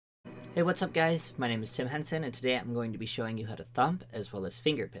Hey, what's up guys? My name is Tim Henson, and today I'm going to be showing you how to thump as well as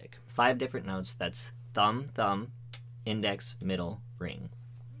fingerpick. 5 different notes, that's thumb, thumb, index, middle, ring.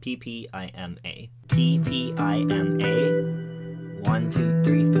 P-P-I-M-A. P-P-I-M-A. 1, 2,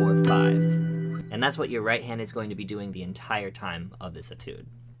 3, 4, 5. And that's what your right hand is going to be doing the entire time of this etude.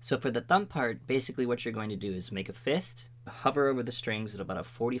 So for the thumb part, basically what you're going to do is make a fist, hover over the strings at about a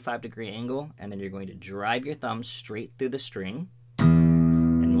 45-degree angle, and then you're going to drive your thumb straight through the string,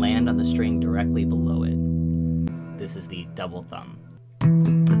 land on the string directly below it. This is the double thumb.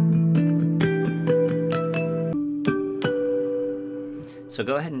 So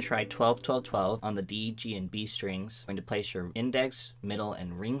go ahead and try 12, 12, 12 on the D, G, and B strings. You're going to place your index, middle,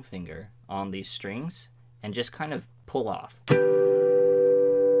 and ring finger on these strings and just kind of pull off.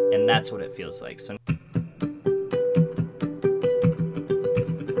 And that's what it feels like. So